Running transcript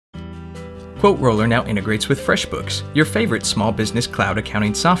Quote Roller now integrates with Freshbooks, your favorite small business cloud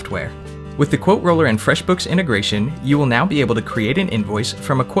accounting software. With the Quote Roller and Freshbooks integration, you will now be able to create an invoice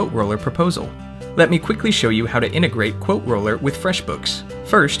from a Quote Roller proposal. Let me quickly show you how to integrate Quote Roller with Freshbooks.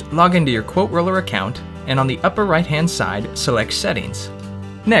 First, log into your Quote Roller account, and on the upper right-hand side, select Settings.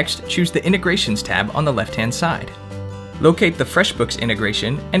 Next, choose the Integrations tab on the left-hand side. Locate the Freshbooks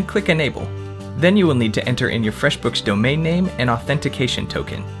integration and click Enable. Then you will need to enter in your Freshbooks domain name and authentication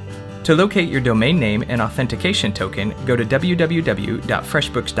token. To locate your domain name and authentication token, go to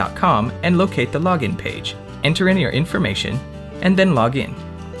www.freshbooks.com and locate the login page. Enter in your information, and then log in.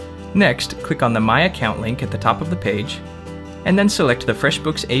 Next, click on the My Account link at the top of the page, and then select the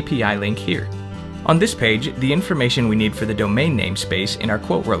Freshbooks API link here. On this page, the information we need for the domain namespace in our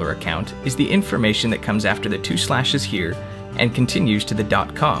Quote Roller account is the information that comes after the 2 slashes here and continues to the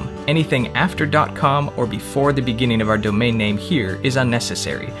 .com. Anything after .com or before the beginning of our domain name here is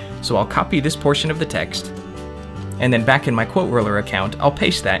unnecessary, so I'll copy this portion of the text, and then back in my Quote Roller account, I'll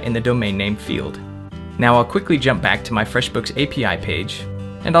paste that in the domain name field. Now I'll quickly jump back to my Freshbooks API page,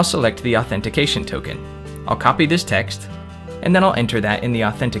 and I'll select the authentication token. I'll copy this text, and then I'll enter that in the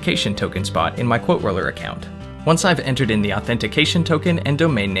authentication token spot in my Quote Roller account. Once I've entered in the authentication token and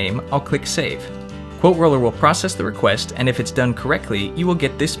domain name, I'll click Save. Quote Roller will process the request, and if it's done correctly, you will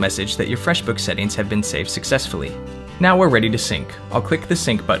get this message that your Freshbooks settings have been saved successfully. Now we're ready to sync. I'll click the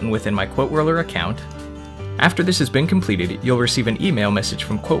Sync button within my Quote Roller account. After this has been completed, you'll receive an email message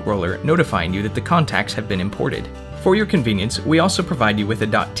from Quote Roller notifying you that the contacts have been imported. For your convenience, we also provide you with a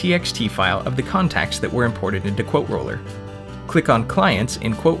 .txt file of the contacts that were imported into Quote Roller. Click on Clients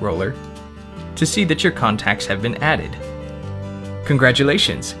in Quote Roller to see that your contacts have been added.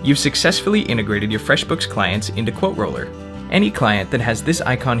 Congratulations! You've successfully integrated your Freshbooks clients into Quote Roller. Any client that has this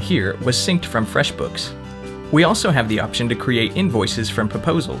icon here was synced from Freshbooks. We also have the option to create invoices from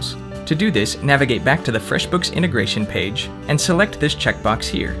proposals. To do this, navigate back to the Freshbooks integration page and select this checkbox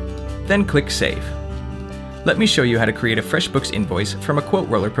here. Then click Save. Let me show you how to create a Freshbooks invoice from a Quote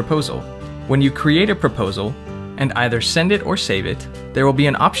Roller proposal. When you create a proposal and either send it or save it, there will be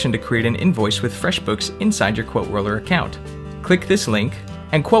an option to create an invoice with Freshbooks inside your Quote Roller account. Click this link,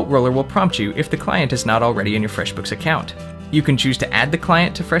 and Quote Roller will prompt you if the client is not already in your Freshbooks account. You can choose to add the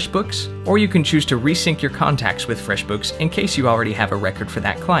client to Freshbooks, or you can choose to resync your contacts with Freshbooks in case you already have a record for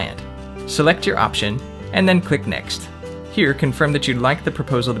that client. Select your option, and then click Next. Here, confirm that you'd like the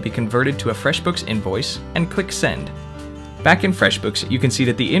proposal to be converted to a Freshbooks invoice, and click Send. Back in Freshbooks, you can see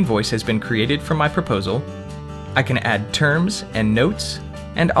that the invoice has been created from my proposal. I can add terms and notes,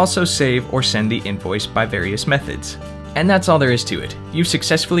 and also save or send the invoice by various methods. And that's all there is to it. You've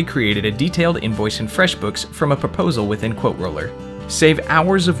successfully created a detailed invoice in Freshbooks from a proposal within Quote Roller. Save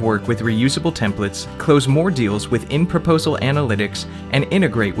hours of work with reusable templates, close more deals with in-proposal analytics, and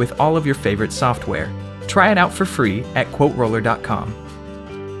integrate with all of your favorite software. Try it out for free at quoteroller.com.